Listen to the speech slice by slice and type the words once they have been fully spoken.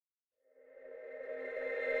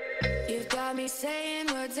You've got me saying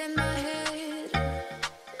words in my head,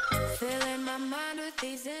 filling my mind with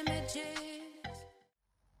these images.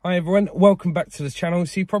 Hi everyone, welcome back to the channel.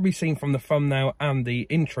 So you've probably seen from the thumbnail and the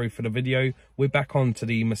intro for the video, we're back on to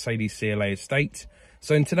the Mercedes CLA Estate.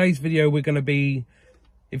 So in today's video, we're going to be,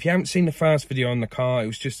 if you haven't seen the first video on the car, it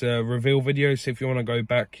was just a reveal video. So if you want to go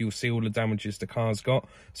back, you'll see all the damages the car's got.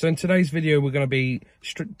 So in today's video, we're going to be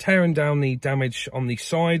tearing down the damage on the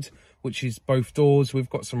side, which is both doors. We've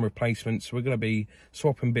got some replacements. We're going to be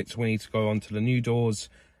swapping bits we need to go onto the new doors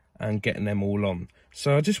and getting them all on.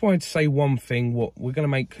 So I just wanted to say one thing. We're going to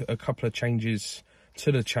make a couple of changes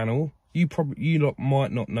to the channel. You lot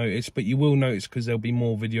might not notice, but you will notice because there'll be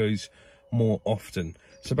more videos more often.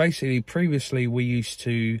 So basically, previously we used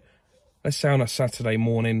to, let's say on a Saturday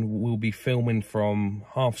morning, we'll be filming from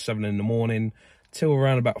 7:30 in the morning till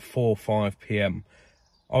around about 4 or 5 p.m.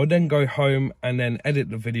 I would then go home and then edit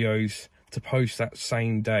the videos to post that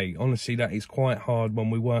same day. Honestly, that is quite hard when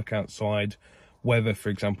we work outside, weather, for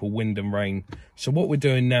example, wind and rain. So what we're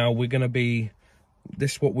doing now, we're going to be,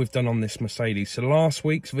 this is what we've done on this Mercedes. So last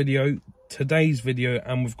week's video, today's video,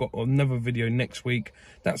 and we've got another video next week.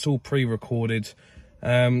 That's all pre-recorded,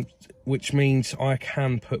 which means I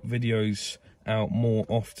can put videos out more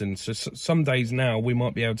often. So some days now we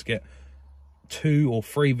might be able to get 2 or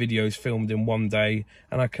 3 videos filmed in one day,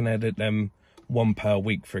 and I can edit them 1 per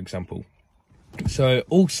week, for example. So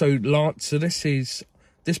also, so this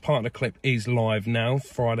part of the clip is live now,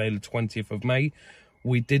 Friday the 20th of May.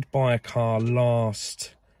 We did buy a car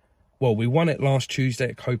we won it last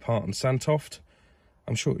Tuesday at Copart and Santoft.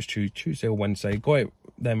 I'm sure it was Tuesday or Wednesday. Got it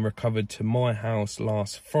then recovered to my house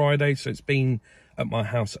last Friday, so it's been at my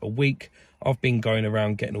house a week. I've been going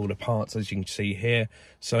around getting all the parts, as you can see here.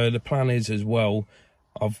 So the plan is as well,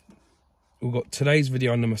 we've got today's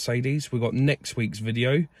video on the Mercedes, we've got next week's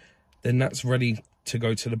video, then that's ready to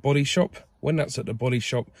go to the body shop. When that's at the body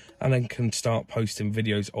shop, and then can start posting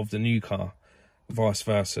videos of the new car, vice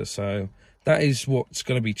versa. So that is what's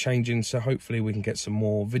going to be changing. So hopefully we can get some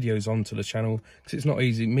more videos onto the channel, because it's not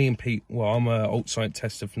easy. Me and Pete, well, I'm a alt-site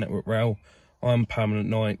tester for Network Rail, I'm permanent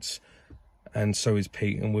nights, and so is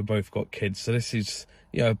Pete, and we've both got kids. So this is,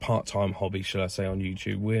 you know, a part-time hobby, should I say, on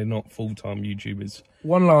YouTube. We're not full-time YouTubers.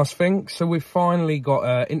 One last thing, so we've finally got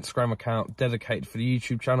an Instagram account dedicated for the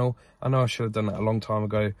YouTube channel. I know I should have done that a long time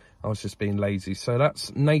ago. I was just being lazy. So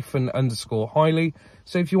that's Nathan_Hiley.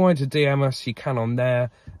 So if you wanted to DM us, you can on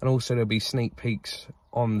there. And also there'll be sneak peeks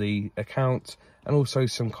on the account, and also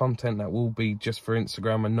some content that will be just for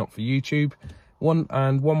Instagram and not for YouTube. One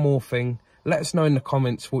more thing, let us know in the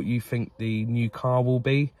comments what you think the new car will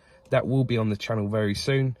be. That will be on the channel very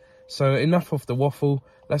soon. So enough of the waffle,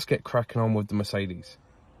 let's get cracking on with the Mercedes.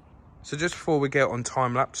 So just before we get on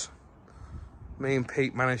time lapse, me and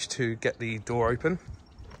Pete managed to get the door open.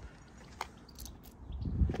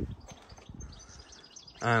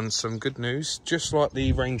 And some good news, just like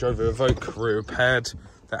the Range Rover Evoque we repaired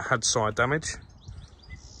that had side damage,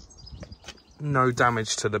 no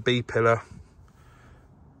damage to the B pillar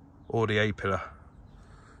or the A pillar.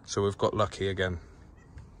 So we've got lucky again.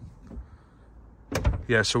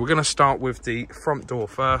 Yeah, so we're going to start with the front door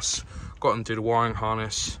first. Got to do the wiring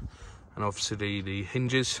harness and obviously the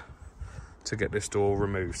hinges to get this door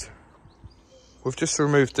removed. We've just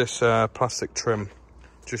removed this plastic trim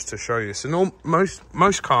just to show you. So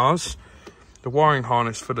most cars, the wiring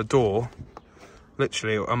harness for the door,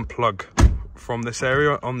 literally will unplug from this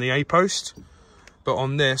area on the A post. But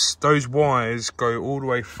on this, those wires go all the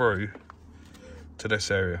way through to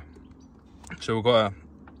this area. So we've got to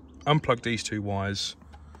unplug these 2 wires,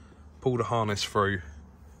 pull the harness through,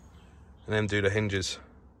 and then do the hinges.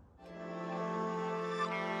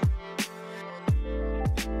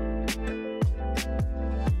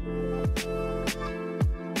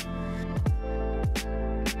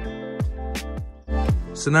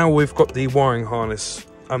 So now we've got the wiring harness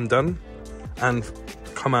undone and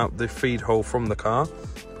come out the feed hole from the car.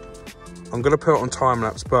 I'm going to put it on time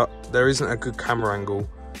lapse, but there isn't a good camera angle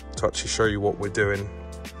to actually show you what we're doing,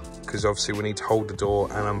 because obviously we need to hold the door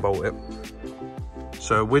and unbolt it.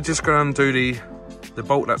 So we're just going to undo the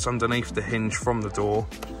bolt that's underneath the hinge from the door,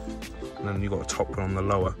 and then you've got a top one on the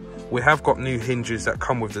lower. We have got new hinges that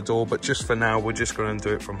come with the door, but just for now we're just going to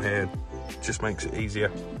do it from here. Just makes it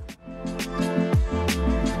easier.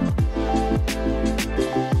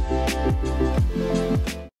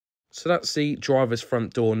 So that's the driver's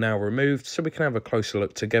front door now removed, so we can have a closer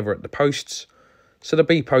look together at the posts. So the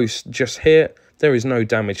B post just here, there is no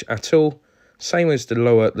damage at all. Same as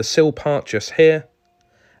the sill part just here.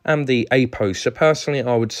 And the A post. So personally,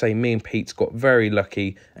 I would say me and Pete's got very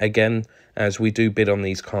lucky again. as we do bid on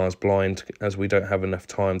these cars blind, as we don't have enough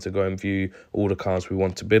time to go and view all the cars we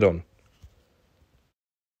want to bid on.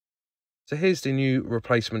 So here's the new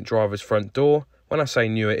replacement driver's front door. When I say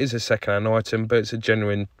new, it is a second-hand item, but it's a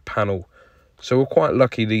genuine panel. So we're quite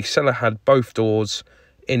lucky the seller had both doors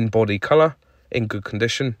in body colour, in good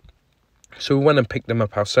condition. So we went and picked them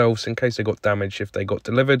up ourselves in case they got damaged if they got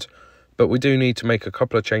delivered. But we do need to make a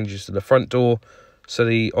couple of changes to the front door. So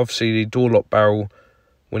obviously the door lock barrel,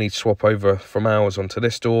 we need to swap over from ours onto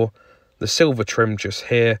this door. The silver trim just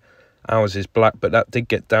here, ours is black, but that did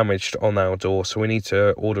get damaged on our door, so we need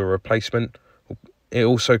to order a replacement. It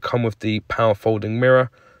also come with the power folding mirror,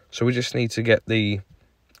 so we just need to get the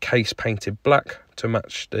case painted black to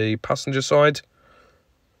match the passenger side.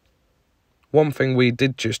 One thing we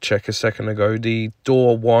did just check a second ago, the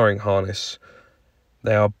door wiring harness,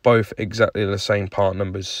 they are both exactly the same part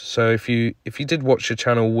numbers. So if you did watch the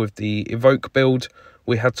channel with the Evoque build,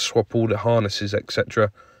 we had to swap all the harnesses,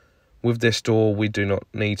 etc. With this door, we do not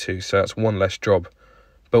need to, so that's one less job.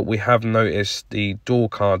 But we have noticed the door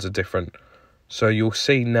cards are different. So you'll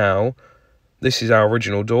see now, this is our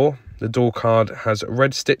original door. The door card has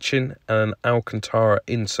red stitching and an Alcantara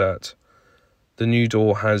insert. The new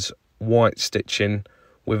door has white stitching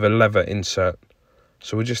with a leather insert.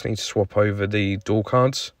 So we just need to swap over the door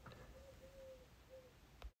cards.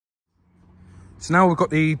 So now we've got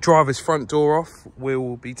the driver's front door off,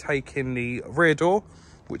 we'll be taking the rear door,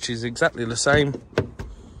 which is exactly the same.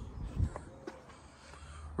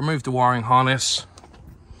 Remove the wiring harness.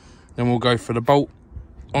 Then we'll go for the bolt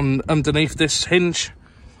on underneath this hinge,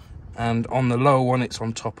 and on the lower one it's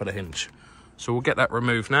on top of the hinge. So we'll get that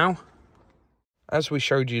removed now. As we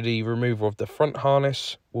showed you the removal of the front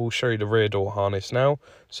harness, we'll show you the rear door harness now.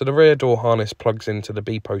 So the rear door harness plugs into the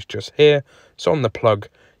B-post just here. So on the plug,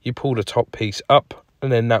 you pull the top piece up,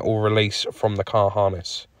 and then that will release from the car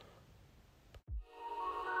harness.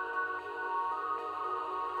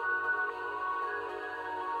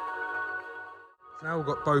 Now we've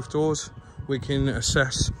got both doors, we can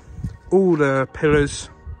assess all the pillars.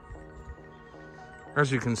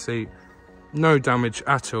 As you can see, no damage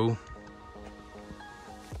at all.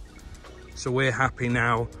 So we're happy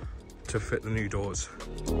now to fit the new doors.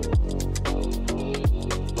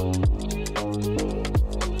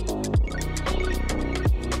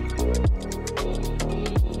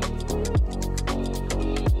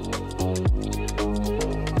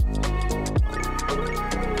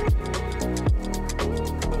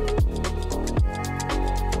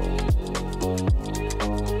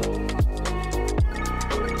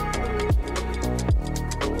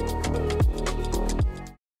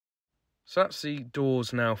 So that's the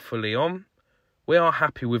doors now fully on. We are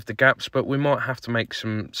happy with the gaps, but we might have to make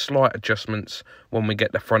some slight adjustments when we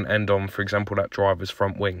get the front end on, for example, that driver's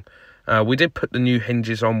front wing. We did put the new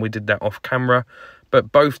hinges on, we did that off camera,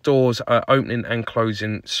 but both doors are opening and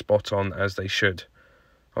closing spot on as they should.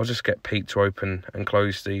 I'll just get Pete to open and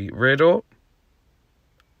close the rear door.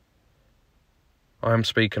 I am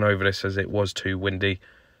speaking over this as it was too windy,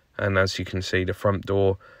 and as you can see, the front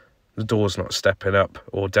door, the door's not stepping up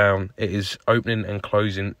or down. It is opening and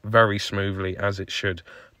closing very smoothly as it should.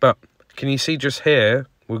 But can you see just here,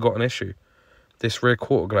 we've got an issue. This rear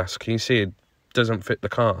quarter glass, can you see it doesn't fit the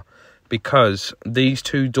car? Because these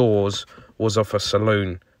two doors was off a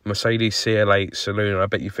saloon, Mercedes CLA saloon. I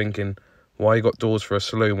bet you're thinking, why you got doors for a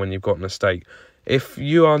saloon when you've got an estate? If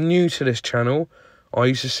you are new to this channel, I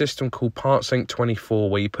use a system called PartSync24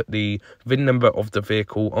 where you put the VIN number of the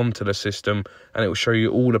vehicle onto the system and it will show you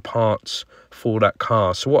all the parts for that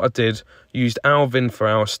car. So what I did, used our VIN for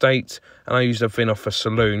our estate and I used a VIN off a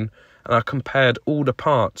saloon and I compared all the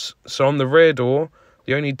parts. So on the rear door,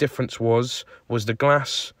 the only difference was the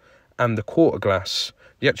glass and the quarter glass.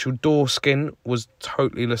 The actual door skin was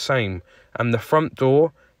totally the same, and the front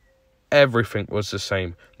door, everything was the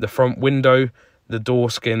same. The front window, the door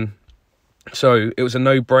skin. So it was a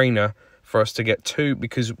no-brainer for us to get two,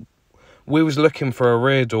 because we was looking for a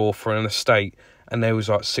rear door for an estate and there was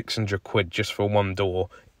like 600 quid just for one door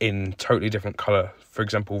in totally different colour, for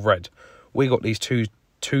example red. We got these two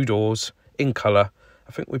doors in colour.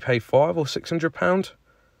 I think we paid £500 or £600.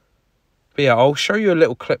 But yeah, I'll show you a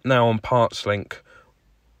little clip now on PartsLink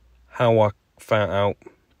how I found out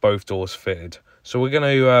both doors fitted. So we're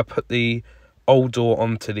going to put the old door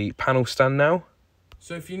onto the panel stand now.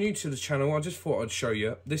 So if you're new to the channel, I just thought I'd show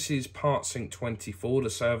you. This is PartSync24, the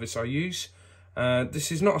service I use.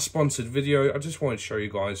 This is not a sponsored video. I just wanted to show you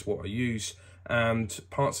guys what I use. And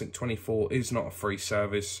PartSync24 is not a free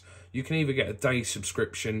service. You can either get a day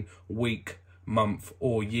subscription, week, month,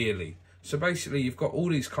 or yearly. So basically, you've got all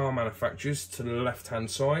these car manufacturers to the left-hand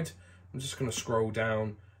side. I'm just going to scroll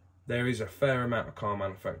down there is a fair amount of car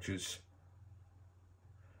manufacturers.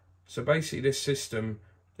 So basically this system,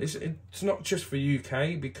 it's not just for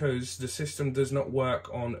UK, because the system does not work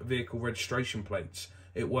on vehicle registration plates.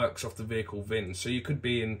 It works off the vehicle VIN. So you could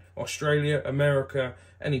be in Australia, America,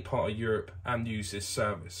 any part of Europe and use this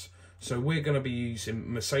service. So we're going to be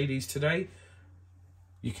using Mercedes today.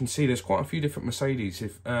 You can see there's quite a few different Mercedes.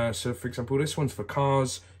 So for example, this one's for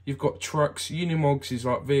cars. You've got trucks. Unimogs is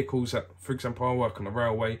like vehicles that, for example, I work on the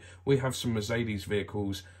railway. We have some Mercedes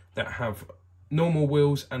vehicles that have normal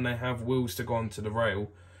wheels and they have wheels to go onto the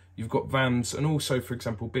rail. You've got vans, and also, for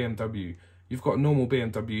example, BMW. You've got a normal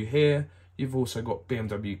BMW here. You've also got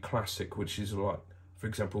BMW Classic, which is like, for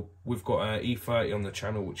example, we've got an E30 on the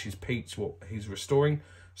channel, which is Pete's, what he's restoring.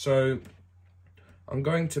 So I'm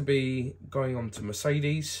going to be going on to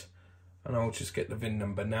Mercedes, and I'll just get the VIN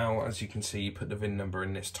number now. As you can see, you put the VIN number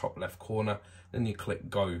in this top left corner, then you click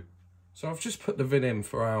go. So I've just put the VIN in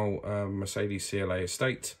for our Mercedes CLA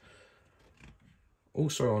Estate.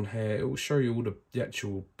 Also on here, it will show you all the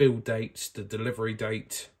actual build dates, the delivery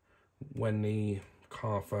date, when the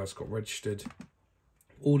car first got registered,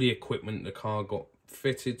 all the equipment the car got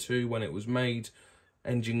fitted to when it was made,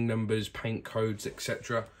 engine numbers, paint codes,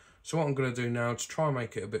 etc. So what I'm going to do now to try and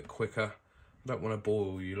make it a bit quicker, I don't want to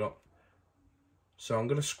bore you lot. So I'm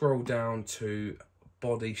going to scroll down to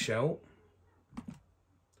body shell.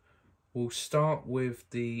 We'll start with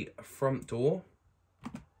the front door.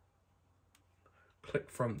 Click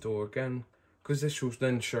front door again, because this will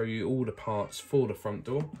then show you all the parts for the front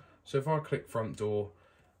door. So if I click front door,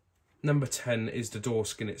 number 10 is the door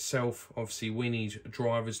skin itself. Obviously we need a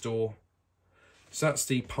driver's door. So that's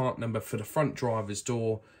the part number for the front driver's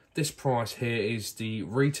door. This price here is the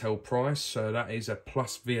retail price, so that is a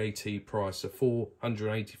plus VAT price of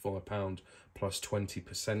 £485 plus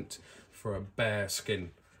 20% for a bare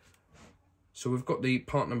skin. So we've got the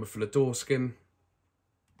part number for the door skin.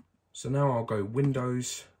 So now I'll go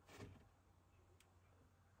windows,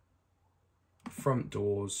 front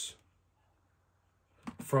doors,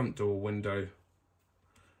 front door window,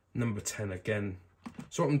 number 10 again.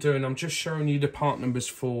 So what I'm doing, I'm just showing you the part numbers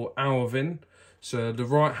for our VIN. So the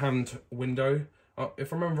right hand window,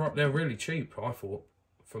 if I remember right, they're really cheap, I thought,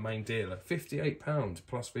 for main dealer, £58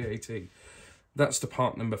 plus VAT. That's the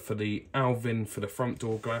part number for the our VIN for the front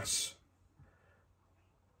door glass.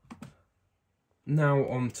 Now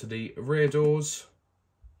on to the rear doors.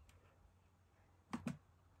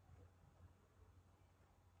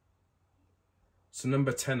 So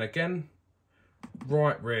number 10 again,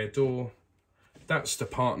 right rear door, that's the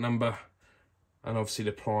part number, and obviously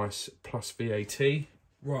the price plus VAT.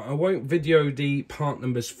 Right, I won't video the part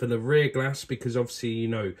numbers for the rear glass because obviously, you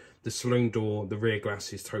know, the saloon door, the rear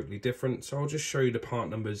glass is totally different. So I'll just show you the part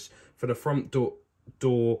numbers for the front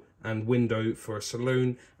door and window for a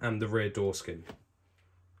saloon and the rear door skin.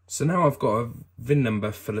 So now I've got a VIN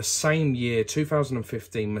number for the same year,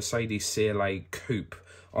 2015 Mercedes CLA Coupe.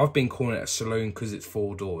 I've been calling it a saloon because it's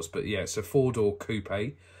 4 doors, but yeah, it's a 4-door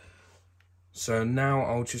coupe. So now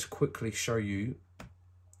I'll just quickly show you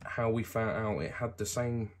how we found out it had the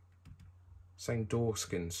same door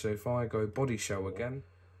skin. So if I go body shell again,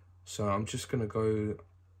 so I'm just going to go,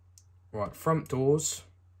 right, front doors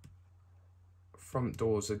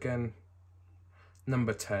again,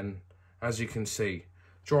 number 10, as you can see.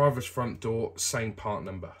 Driver's front door, same part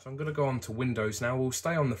number. So I'm going to go on to windows now. We'll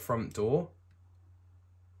stay on the front door,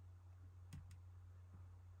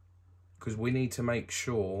 because we need to make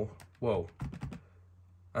sure, well,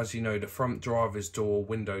 as you know, the front driver's door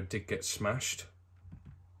window did get smashed.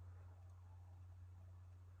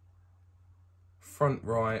 Front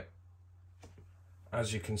right,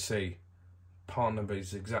 as you can see, part number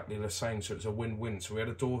is exactly the same, so it's a win-win. So we had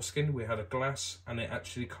a door skin, we had a glass, and it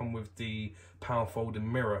actually come with the power folding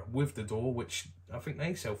mirror with the door, which I think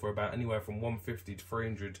they sell for about anywhere from 150 to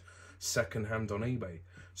 300 second hand on eBay.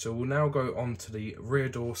 So we'll now go on to the rear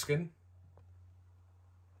door skin.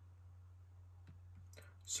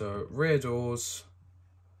 So rear doors,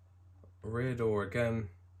 rear door again,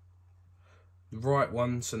 right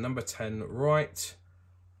one, so number 10, right,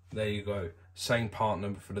 there you go. Same part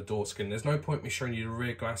number for the door skin. There's no point me showing you the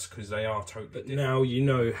rear glass because they are totally different. Now you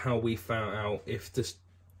know how we found out if this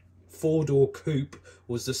 4-door coupe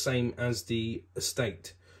was the same as the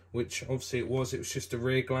Estate, which obviously it was. It was just the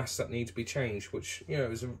rear glass that needs to be changed, which, you know,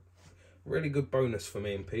 was a really good bonus for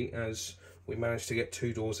me and Pete, as we managed to get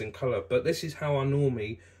 2 doors in colour. But this is how I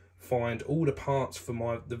normally find all the parts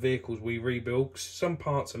for the vehicles we rebuild. Some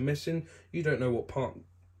parts are missing. You don't know what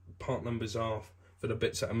part numbers are for the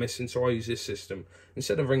bits that are missing, so I use this system.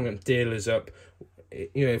 Instead of ringing dealers up,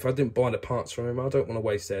 you know, if I didn't buy the parts from them, I don't want to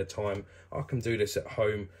waste their time. I can do this at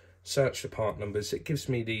home, search the part numbers, it gives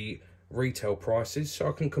me the retail prices, so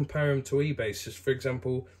I can compare them to eBay. So for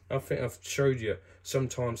example, I think I've showed you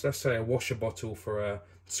sometimes, let's say a washer bottle for a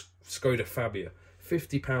Skoda Fabia,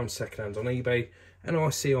 £50 secondhand on eBay, and I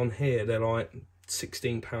see on here they're like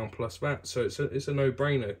 £16 plus VAT, so it's a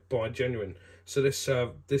no-brainer, buy genuine. So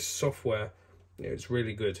this software, yeah, it's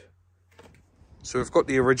really good. So we've got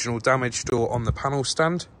the original damaged door on the panel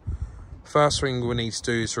stand. First thing we need to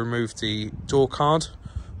do is remove the door card,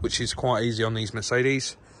 which is quite easy on these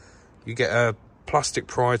Mercedes. You get a plastic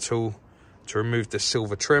pry tool to remove the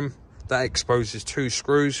silver trim. That exposes 2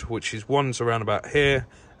 screws, which is one's around about here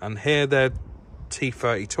and here. They're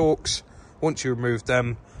T30 Torx. Once you remove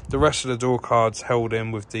them, the rest of the door card's held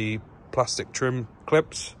in with the plastic trim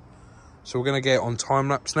clips. So we're going to get it on time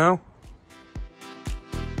lapse now.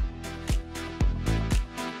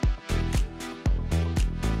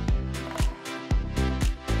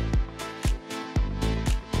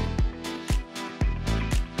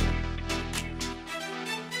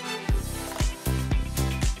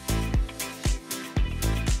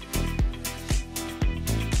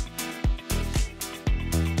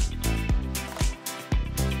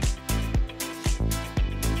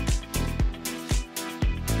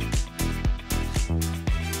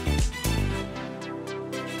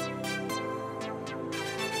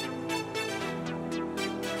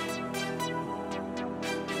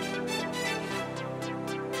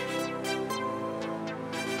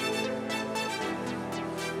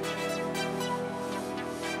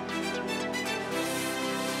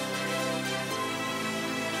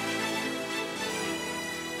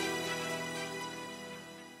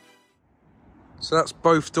 So that's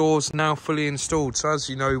both doors now fully installed. So as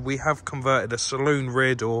you know, we have converted a saloon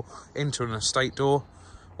rear door into an estate door,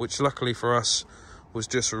 which luckily for us was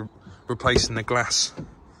just replacing the glass.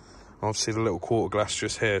 Obviously the little quarter glass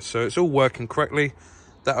just here. So it's all working correctly.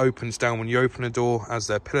 That opens down when you open a door as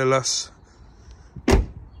they're pillarless. And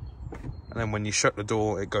then when you shut the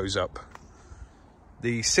door, it goes up.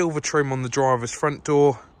 The silver trim on the driver's front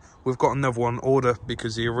door, we've got another one order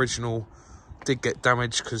because the original did get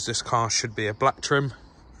damaged, because this car should be a black trim.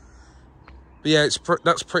 But yeah,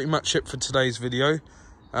 that's pretty much it for today's video.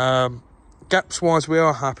 Gaps wise, we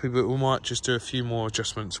are happy, but we might just do a few more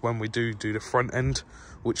adjustments when we do the front end,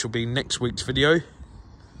 which will be next week's video.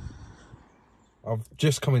 I've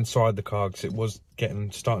just come inside the car because it was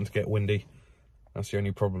starting to get windy. That's the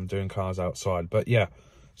only problem doing cars outside. But yeah,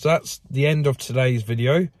 so that's the end of today's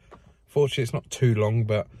video. Fortunately, it's not too long,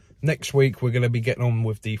 but next week we're going to be getting on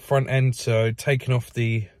with the front end, so taking off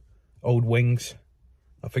the old wings.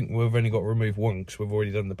 I think we've only got to remove one because we've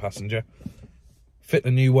already done the passenger. Fit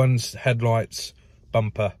the new ones, headlights,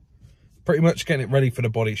 bumper. Pretty much getting it ready for the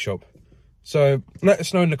body shop. So let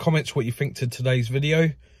us know in the comments what you think to today's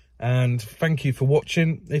video, and thank you for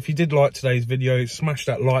watching. If you did like today's video, smash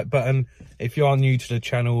that like button. If you are new to the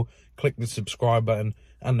channel, click the subscribe button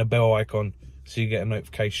and the bell icon so you get a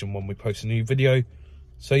notification when we post a new video.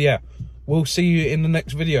 So yeah, we'll see you in the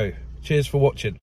next video. Cheers for watching.